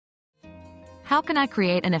How can I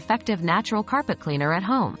create an effective natural carpet cleaner at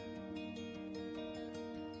home?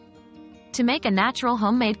 To make a natural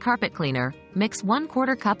homemade carpet cleaner, mix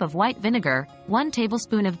 1/4 cup of white vinegar, 1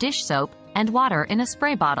 tablespoon of dish soap, and water in a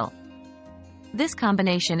spray bottle. This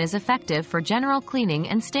combination is effective for general cleaning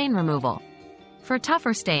and stain removal. For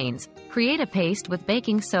tougher stains, create a paste with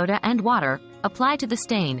baking soda and water, apply to the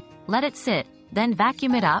stain, let it sit, then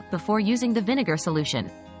vacuum it up before using the vinegar solution.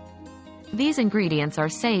 These ingredients are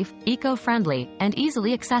safe, eco-friendly, and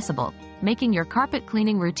easily accessible, making your carpet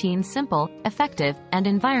cleaning routine simple, effective, and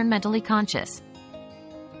environmentally conscious.